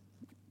 Yeah.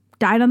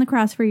 died on the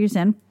cross for your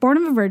sin, born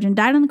of a virgin,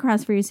 died on the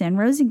cross for your sin,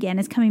 rose again,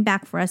 is coming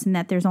back for us, and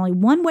that there's only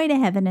one way to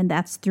heaven, and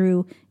that's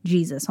through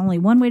Jesus. Only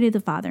one way to the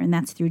Father, and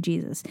that's through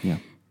Jesus. Yeah.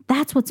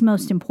 That's what's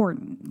most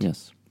important.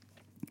 Yes.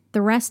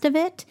 The rest of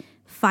it,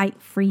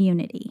 fight for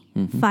unity.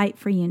 Fight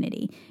for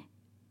unity.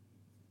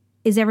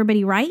 Is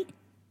everybody right?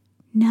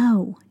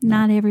 No,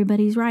 not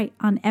everybody's right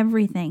on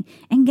everything.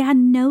 And God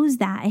knows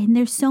that. And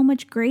there's so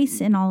much grace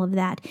in all of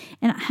that.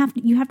 And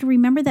you have to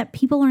remember that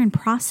people are in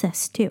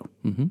process too.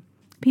 Mm-hmm.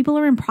 People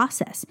are in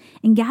process.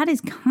 And God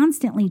is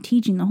constantly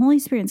teaching. The Holy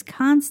Spirit is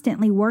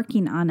constantly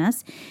working on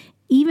us.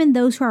 Even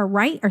those who are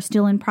right are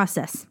still in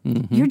process.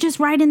 Mm-hmm. You're just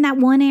right in that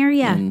one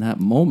area. In that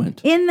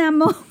moment.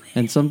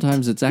 And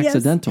sometimes it's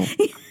accidental.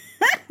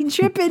 You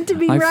trip into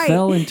being right. I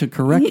fell into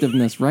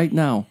correctiveness right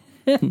now.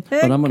 But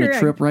I'm going to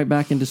trip right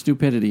back into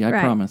stupidity, I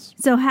promise.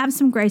 So have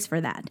some grace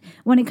for that.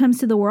 When it comes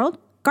to the world,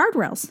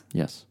 guardrails.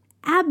 Yes.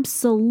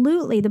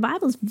 Absolutely. The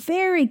Bible is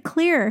very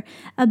clear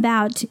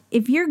about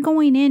if you're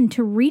going in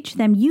to reach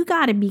them, you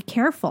got to be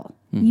careful.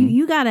 Mm-hmm.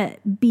 You got to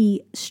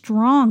be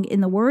strong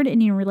in the word and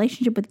in your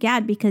relationship with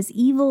God, because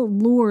evil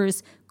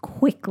lures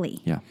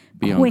quickly. Yeah.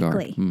 Be on guard.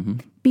 Mm-hmm.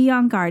 Be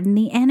on guard. And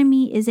the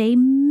enemy is a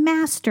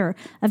master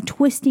of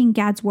twisting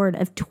God's word,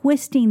 of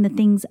twisting the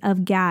things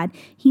of God.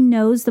 He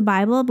knows the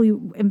Bible. We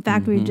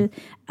just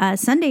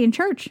Sunday in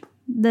church,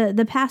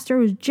 the pastor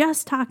was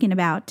just talking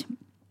about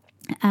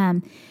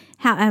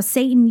how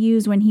Satan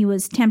used when he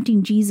was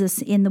tempting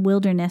Jesus in the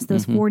wilderness,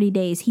 those 40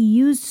 days. He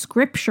used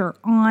scripture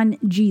on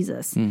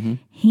Jesus. Mm-hmm.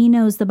 He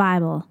knows the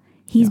Bible.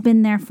 He's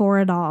been there for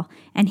it all.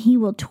 And he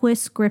will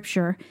twist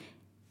scripture.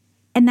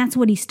 And that's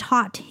what he's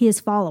taught his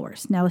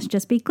followers. Now, let's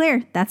just be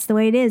clear. That's the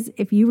way it is.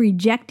 If you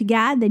reject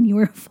God, then you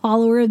are a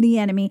follower of the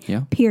enemy,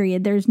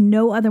 period. There's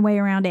no other way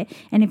around it.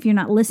 And if you're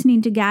not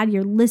listening to God,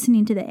 you're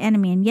listening to the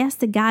enemy. And yes,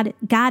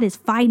 God is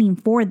fighting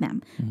for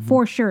them,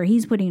 for sure.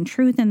 He's putting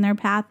truth in their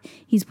path.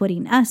 He's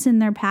putting us in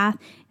their path.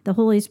 The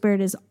Holy Spirit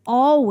is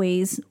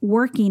always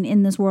working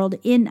in this world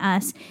in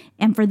us.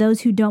 And for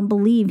those who don't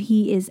believe,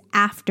 he is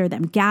after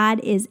them. God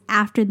is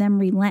after them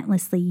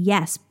relentlessly,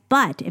 yes.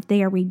 But if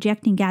they are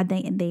rejecting God,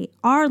 they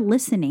are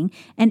listening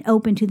and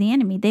open to the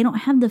enemy. They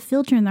don't have the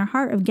filter in their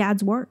heart of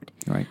God's word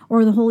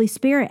or the Holy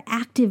Spirit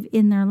active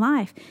in their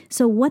life.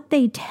 So what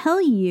they tell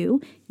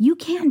you, you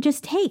can't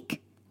just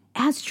take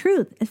as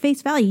truth, at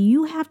face value.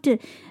 You have to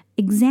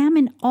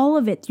examine all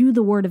of it through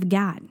the word of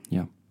God.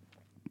 Yeah.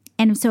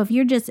 And so if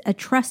you're just a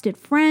trusted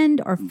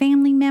friend or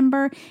family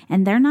member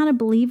and they're not a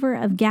believer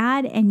of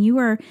God and you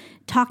are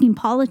talking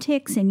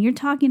politics and you're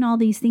talking all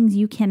these things,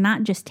 you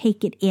cannot just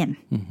take it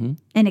in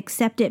and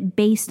accept it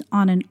based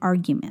on an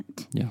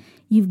argument. Yeah.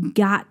 You've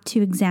got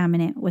to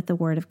examine it with the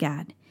word of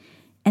God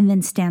and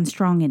then stand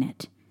strong in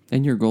it.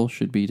 And your goal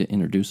should be to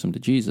introduce them to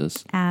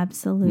Jesus.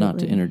 Absolutely. Not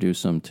to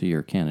introduce them to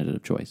your candidate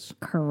of choice.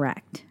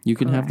 Correct. You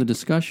can have the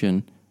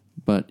discussion,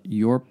 but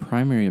your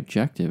primary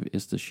objective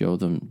is to show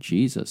them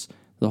Jesus.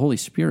 The Holy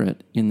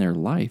Spirit in their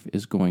life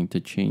is going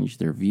to change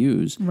their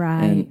views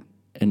and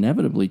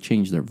inevitably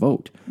change their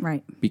vote.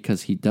 Right.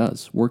 Because he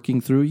does. Working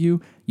through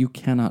you, you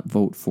cannot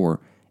vote for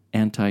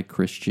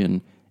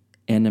anti-Christian,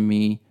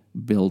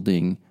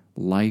 enemy-building,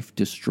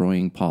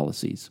 life-destroying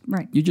policies.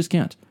 Right. You just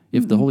can't.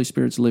 If the Holy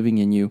Spirit's living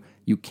in you,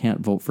 you can't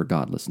vote for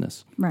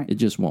godlessness. Right. It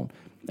just won't.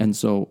 And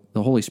so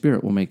the Holy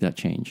Spirit will make that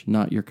change,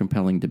 not your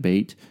compelling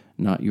debate,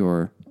 not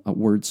your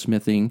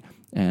wordsmithing,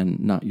 and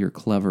not your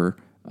clever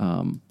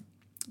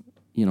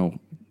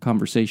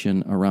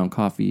conversation around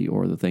coffee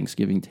or the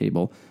Thanksgiving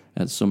table,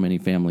 as so many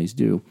families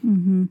do.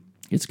 Mm-hmm.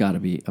 It's got to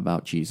be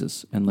about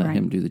Jesus and let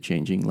him do the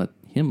changing. Let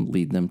him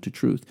lead them to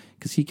truth,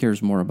 because he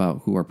cares more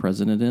about who our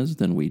president is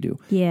than we do.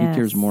 Yes. He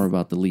cares more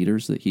about the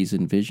leaders that he's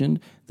envisioned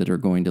that are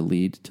going to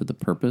lead to the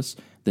purpose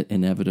that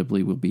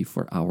inevitably will be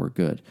for our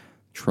good.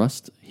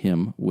 Trust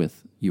him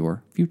with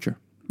your future.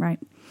 Right.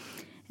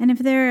 And if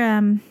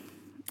they're,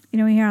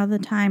 we hear all the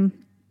time,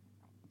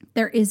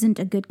 there isn't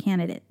a good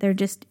candidate. There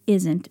just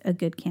isn't a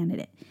good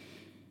candidate.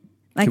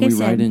 Like Can I we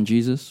said, write in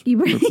Jesus?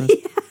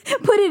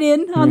 Put it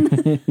in on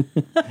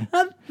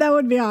that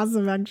would be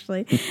awesome,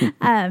 actually.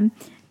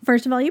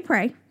 First of all, you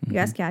pray. You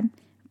ask God.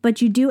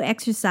 But you do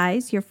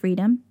exercise your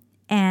freedom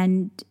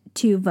and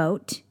to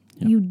vote.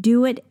 Yep. You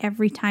do it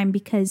every time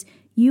because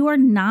you are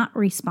not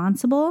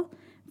responsible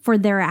for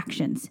their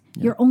actions.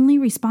 Yep. You're only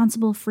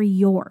responsible for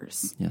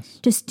yours. Yes.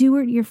 To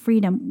steward your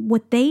freedom.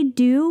 What they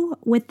do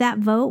with that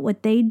vote,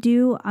 what they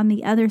do on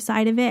the other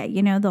side of it,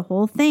 the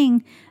whole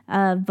thing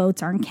of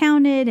votes aren't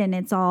counted and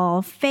it's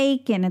all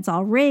fake and it's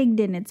all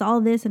rigged and it's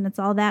all this and it's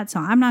all that. So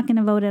I'm not going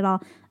to vote at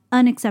all.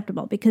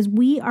 Unacceptable, because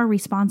we are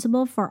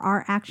responsible for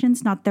our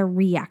actions, not their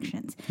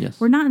reactions. Yes.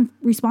 We're not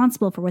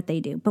responsible for what they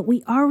do, but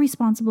we are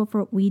responsible for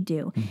what we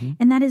do. Mm-hmm.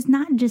 And that is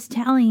not just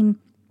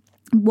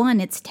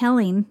it's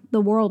telling the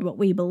world what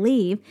we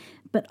believe,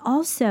 but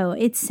also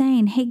it's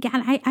saying, hey,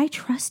 God, I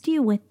trust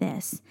you with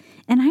this.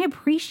 And I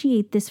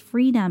appreciate this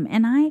freedom.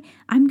 And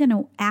I'm going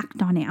to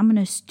act on it. I'm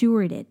going to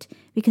steward it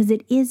because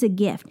it is a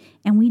gift.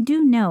 And we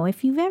do know,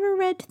 if you've ever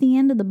read to the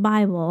end of the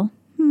Bible,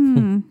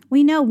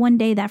 we know one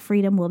day that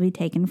freedom will be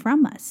taken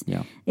from us.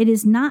 Yeah. It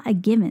is not a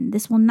given.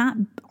 This will not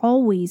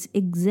always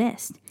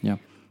exist. Yeah.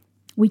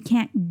 We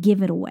can't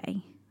give it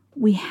away.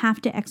 We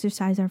have to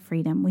exercise our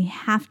freedom. We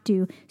have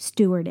to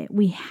steward it.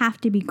 We have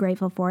to be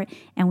grateful for it.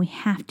 And we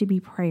have to be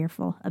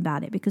prayerful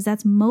about it, because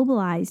that's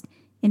mobilized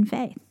in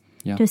faith.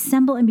 Yeah. To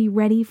assemble and be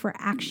ready for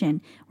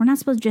action. We're not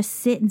supposed to just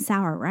sit and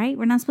sour, right?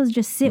 We're not supposed to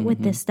just sit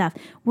with this stuff.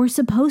 We're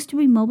supposed to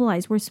be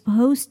mobilized. We're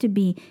supposed to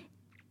be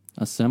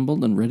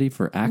assembled and ready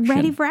for action.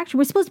 Ready for action.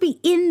 We're supposed to be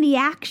in the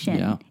action.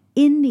 Yeah.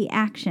 In the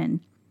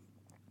action.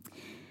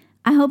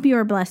 I hope you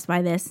are blessed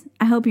by this.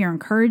 I hope you're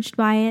encouraged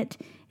by it.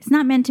 It's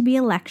not meant to be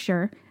a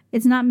lecture.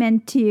 It's not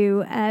meant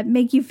to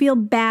make you feel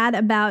bad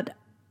about,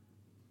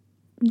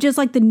 just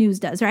like the news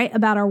does, right?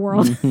 About our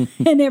world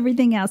and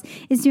everything else.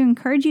 It's to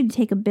encourage you to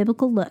take a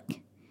biblical look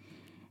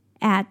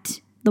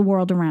at the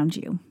world around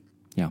you.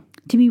 Yeah.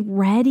 To be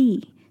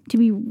ready, to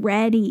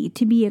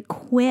be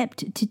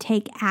equipped to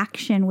take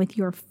action with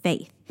your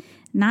faith.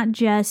 Not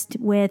just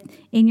with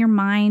in your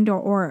mind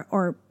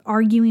or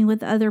arguing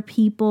with other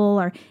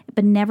people,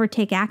 but never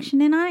take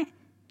action in it.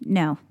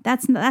 No,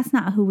 that's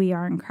not who we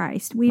are in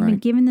Christ. We've been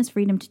given this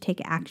freedom to take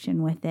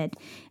action with it.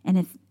 And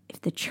if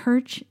the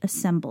church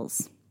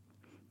assembles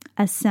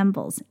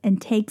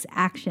and takes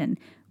action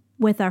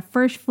with our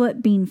first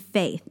foot being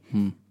faith,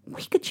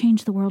 we could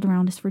change the world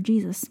around us for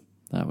Jesus.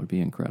 That would be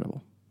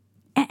incredible.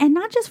 And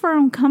not just for our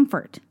own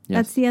comfort. Yes.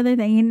 That's the other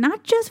thing. And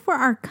not just for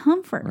our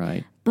comfort,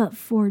 right, but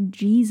for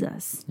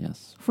Jesus.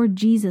 Yes. For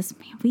Jesus,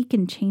 man, we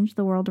can change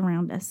the world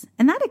around us.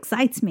 And that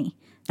excites me.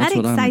 That's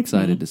what I'm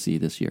excited to see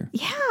this year.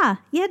 Yeah.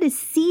 Yeah, to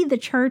see the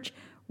church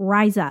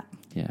rise up.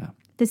 Yeah.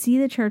 To see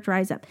the church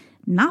rise up.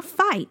 Not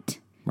fight.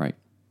 Right.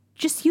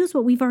 Just use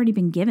what we've already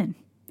been given.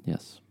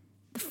 Yes.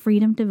 The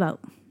freedom to vote.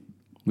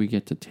 We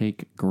get to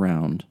take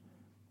ground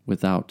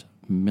without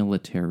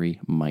military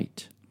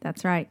might.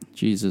 That's right.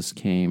 Jesus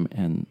came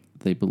and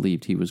they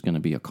believed he was going to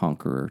be a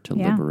conqueror to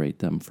liberate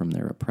them from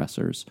their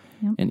oppressors.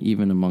 Yep. And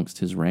even amongst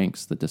his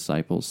ranks, the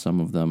disciples,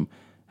 some of them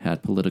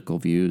had political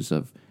views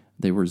of,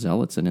 they were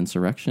zealots and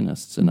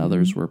insurrectionists, and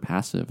others were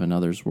passive, and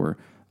others were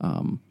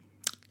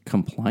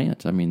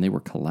compliant. I mean, they were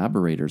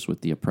collaborators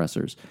with the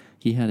oppressors.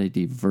 He had a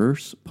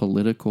diverse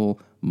political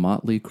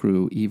motley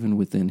crew even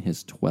within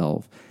his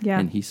 12. Yeah.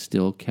 And he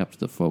still kept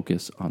the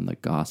focus on the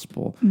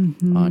gospel,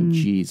 on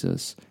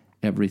Jesus.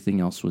 Everything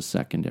else was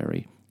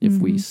secondary. If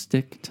we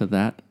stick to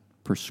that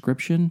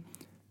prescription,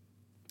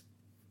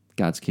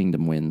 God's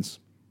kingdom wins.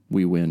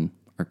 We win.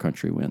 Our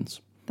country wins.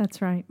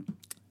 That's right.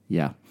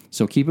 Yeah.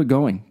 So keep it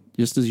going.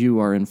 Just as you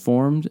are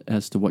informed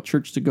as to what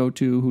church to go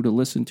to, who to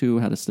listen to,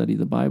 how to study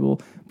the Bible,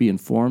 be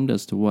informed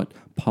as to what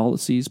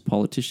policies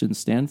politicians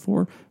stand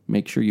for.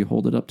 Make sure you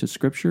hold it up to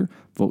Scripture.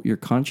 Vote your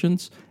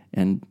conscience.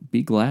 And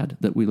be glad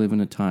that we live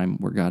in a time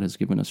where God has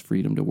given us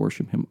freedom to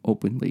worship him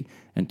openly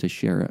and to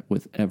share it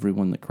with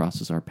everyone that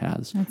crosses our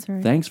paths. That's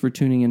right. Thanks for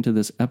tuning into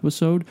this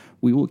episode.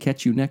 We will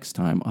catch you next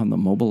time on the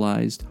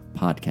Mobilized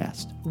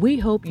Podcast. We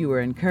hope you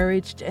were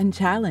encouraged and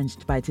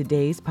challenged by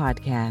today's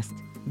podcast.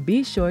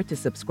 Be sure to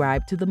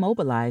subscribe to the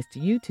Mobilized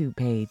YouTube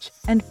page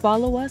and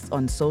follow us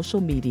on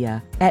social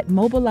media at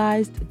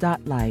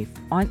mobilized.life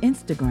on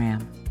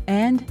Instagram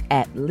and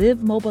at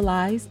Live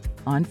Mobilized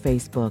on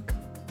Facebook.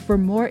 For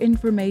more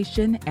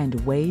information and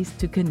ways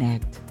to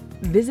connect,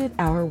 visit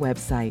our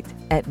website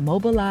at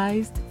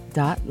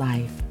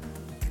mobilized.life.